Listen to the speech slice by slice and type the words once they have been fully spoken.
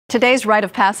Today's rite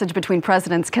of passage between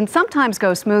presidents can sometimes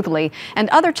go smoothly, and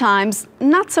other times,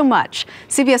 not so much.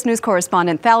 CBS News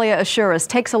correspondent Thalia Assuras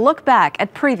takes a look back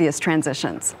at previous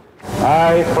transitions.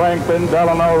 I, Franklin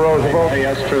Delano Roosevelt.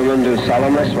 Yes, Truman, do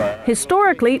solemnly swear.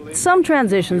 Historically, some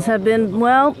transitions have been,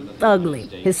 well, ugly.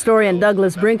 Historian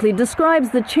Douglas Brinkley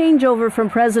describes the changeover from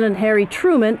President Harry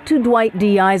Truman to Dwight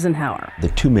D. Eisenhower. The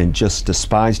two men just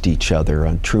despised each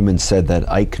other. Truman said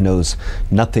that Ike knows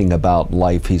nothing about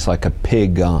life. He's like a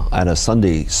pig at a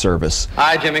Sunday service.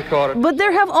 I, Jimmy Carter. But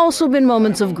there have also been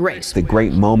moments of grace. The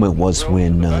great moment was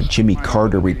when Jimmy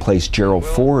Carter replaced Gerald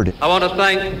Ford. I want to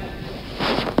thank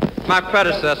my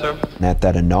predecessor. At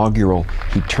that inaugural,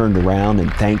 he turned around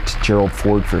and thanked Gerald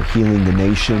Ford for healing the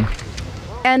nation.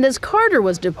 And as Carter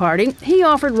was departing, he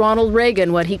offered Ronald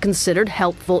Reagan what he considered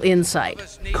helpful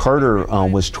insight. Carter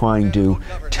was trying to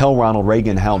tell Ronald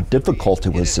Reagan how difficult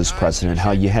it was as president,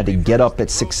 how you had to get up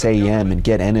at 6 a.m. and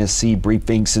get NSC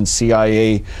briefings and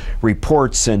CIA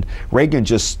reports. And Reagan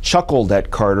just chuckled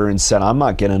at Carter and said, "I'm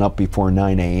not getting up before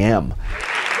 9 a.m.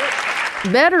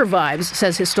 Better vibes,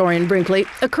 says historian Brinkley,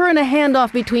 occur in a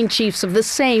handoff between chiefs of the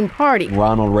same party.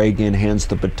 Ronald Reagan hands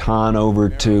the baton over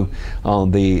to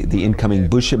the incoming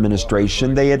Bush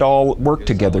administration. They had all worked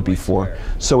together before,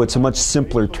 so it's a much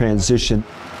simpler transition.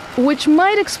 Which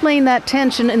might explain that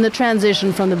tension in the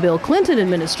transition from the Bill Clinton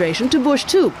administration to Bush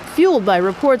 2, fueled by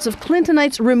reports of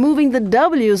Clintonites removing the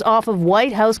W's off of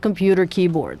White House computer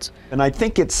keyboards. And I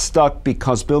think it stuck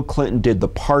because Bill Clinton did the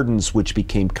pardons, which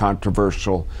became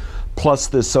controversial, plus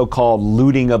the so-called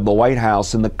looting of the White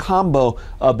House, and the combo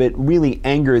of it really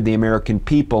angered the American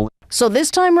people. So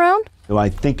this time round? I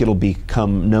think it'll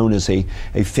become known as a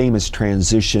famous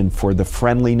transition for the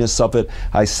friendliness of it.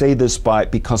 I say this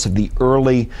because of the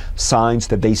early signs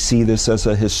that they see this as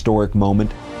a historic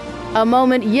moment. A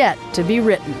moment yet to be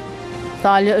written.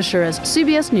 Thalia Assuras,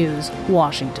 CBS News,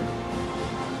 Washington.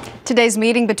 Today's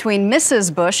meeting between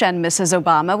Mrs. Bush and Mrs.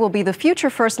 Obama will be the future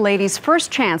First Lady's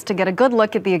first chance to get a good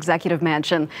look at the Executive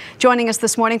Mansion. Joining us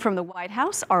this morning from the White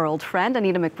House, our old friend,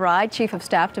 Anita McBride, Chief of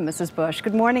Staff to Mrs. Bush.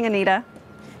 Good morning, Anita.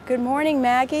 Good morning,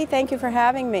 Maggie. Thank you for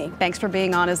having me. Thanks for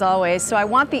being on, as always. So I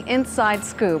want the inside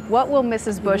scoop. What will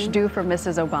Mrs. Bush do for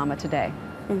Mrs. Obama today?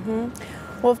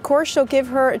 Well, of course, she'll give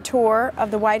her a tour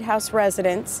of the White House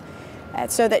residence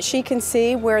so that she can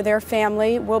see where their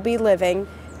family will be living.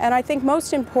 And I think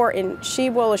most important, she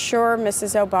will assure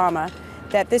Mrs. Obama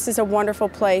that this is a wonderful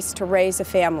place to raise a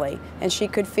family, and she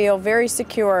could feel very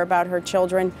secure about her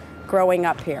children growing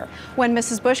up here. When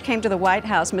Mrs. Bush came to the White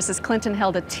House, Mrs. Clinton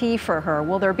held a tea for her.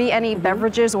 Will there be any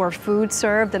beverages or food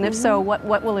served? And if so,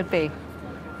 what will it be?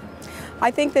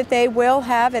 I think that they will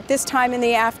have, at this time in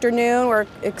the afternoon, we're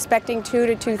expecting 2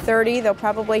 to 2:30, they'll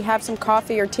probably have some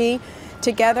coffee or tea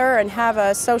together and have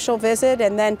a social visit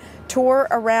and then tour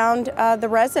around the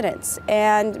residence.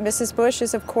 And Mrs. Bush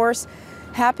is, of course,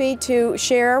 happy to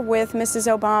share with Mrs.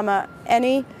 Obama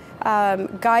any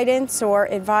guidance or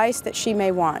advice that she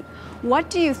may want. What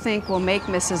do you think will make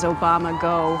Mrs. Obama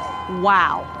go,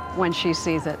 wow, when she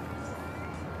sees it?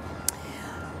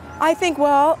 I think,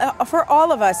 well, for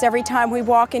all of us, every time we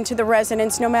walk into the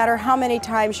residence, no matter how many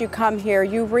times you come here,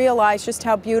 you realize just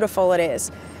how beautiful it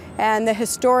is, and the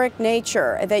historic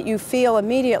nature that you feel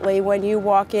immediately when you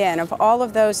walk in, of all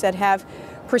of those that have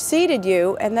preceded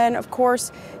you, and then, of course,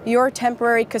 your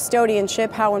temporary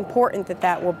custodianship, how important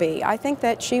that will be. I think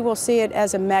that she will see it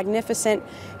as a magnificent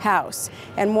house,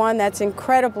 and one that's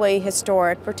incredibly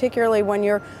historic, particularly when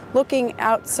you're looking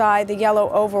outside the Yellow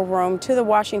Oval Room to the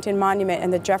Washington Monument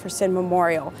and the Jefferson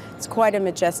Memorial. It's quite a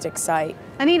majestic sight.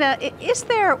 Anita, is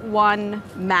there one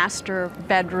master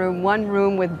bedroom, one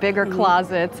room with bigger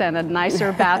closets and a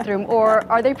nicer bathroom, or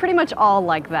are they pretty much all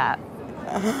like that?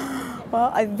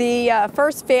 Well, the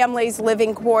first family's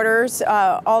living quarters,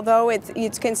 although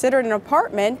it's considered an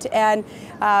apartment and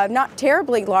not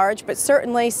terribly large, but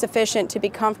certainly sufficient to be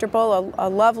comfortable, a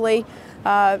lovely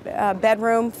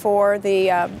bedroom for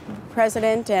the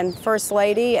President and First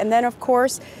Lady. And then, of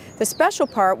course, the special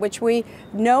part, which we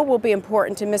know will be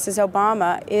important to Mrs.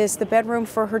 Obama, is the bedroom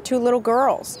for her 2 little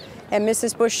girls. And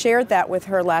Mrs. Bush shared that with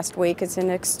her last week. It's an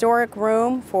historic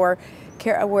room for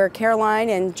where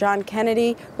Caroline and John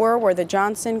Kennedy were, where the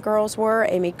Johnson girls were,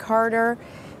 Amy Carter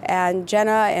and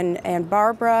Jenna and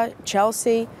Barbara,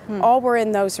 Chelsea, all were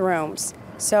in those rooms.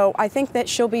 So I think that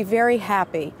she'll be very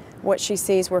happy what she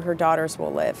sees where her daughters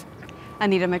will live.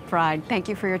 Anita McBride, thank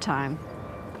you for your time.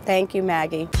 Thank you,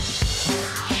 Maggie.